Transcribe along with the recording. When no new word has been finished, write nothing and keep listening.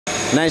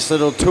Nice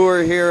little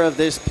tour here of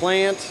this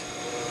plant.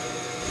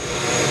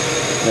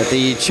 Got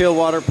the chill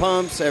water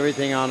pumps,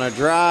 everything on a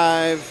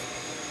drive.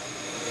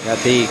 Got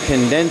the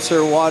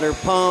condenser water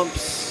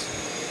pumps.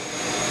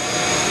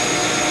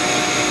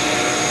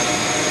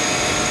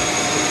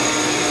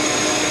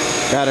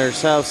 Got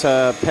ourselves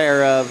a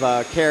pair of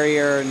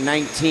Carrier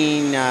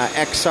 19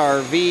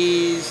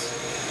 XRVs.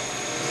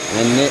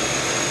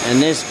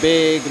 And this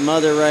big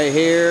mother right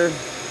here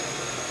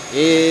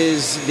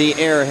is the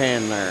air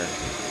handler.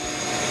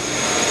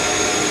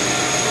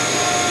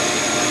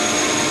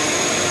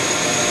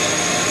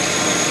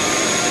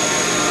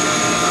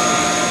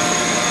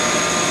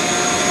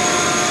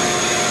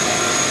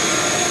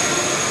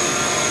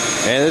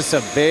 Yeah, this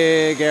is a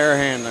big air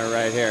handler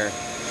right here.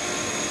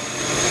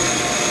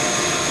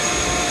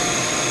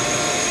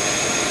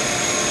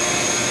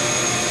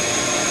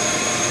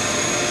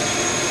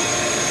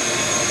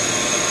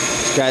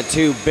 It's got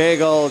two big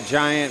old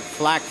giant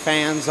flak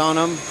fans on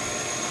them,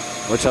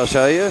 which I'll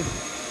show you.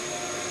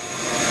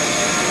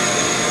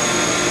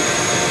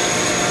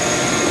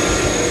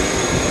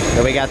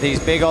 So we got these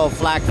big old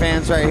flak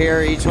fans right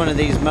here. Each one of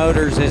these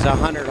motors is a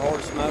 100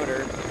 horse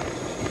motor.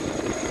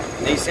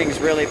 These things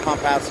really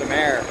pump out some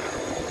air.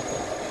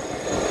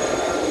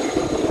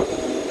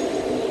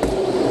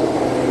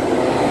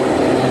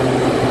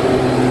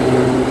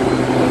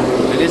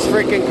 It is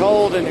freaking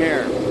cold in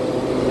here.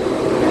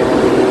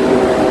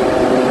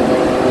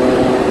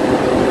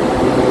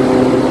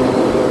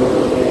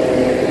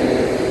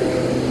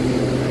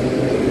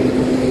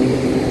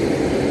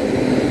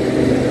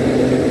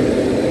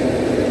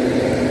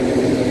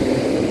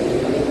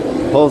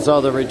 Pulls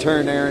all the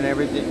return air and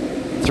everything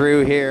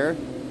through here.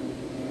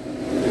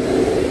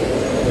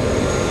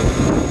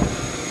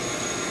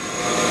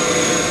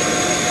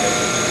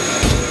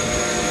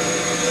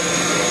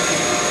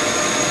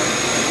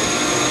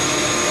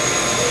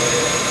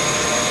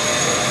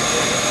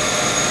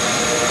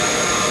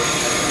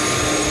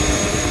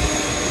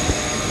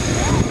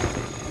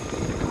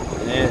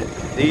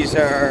 These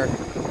are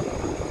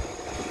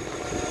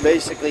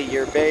basically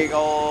your big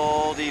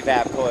old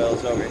evap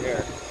coils over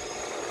here.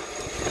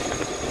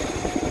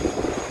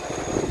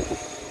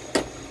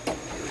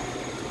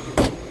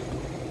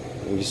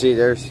 You see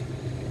there's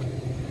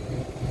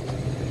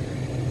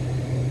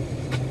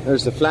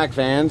the flak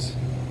fans.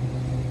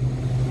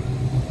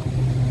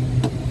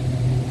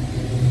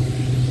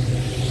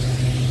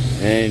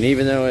 And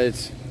even though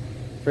it's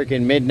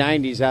freaking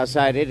mid-90s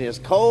outside, it is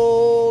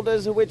cold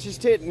as a witch's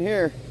tit in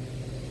here.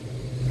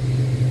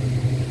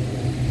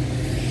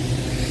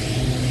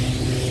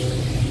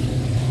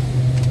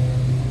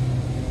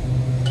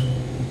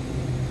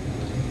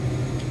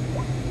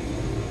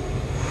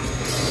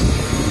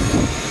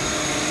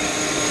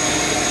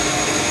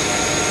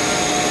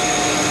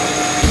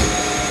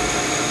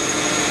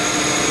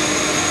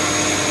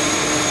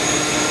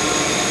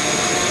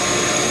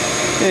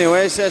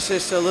 Anyways, that's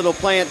just a little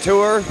plant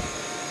tour.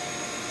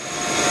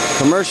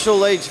 Commercial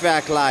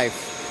HVAC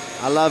life.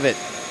 I love it.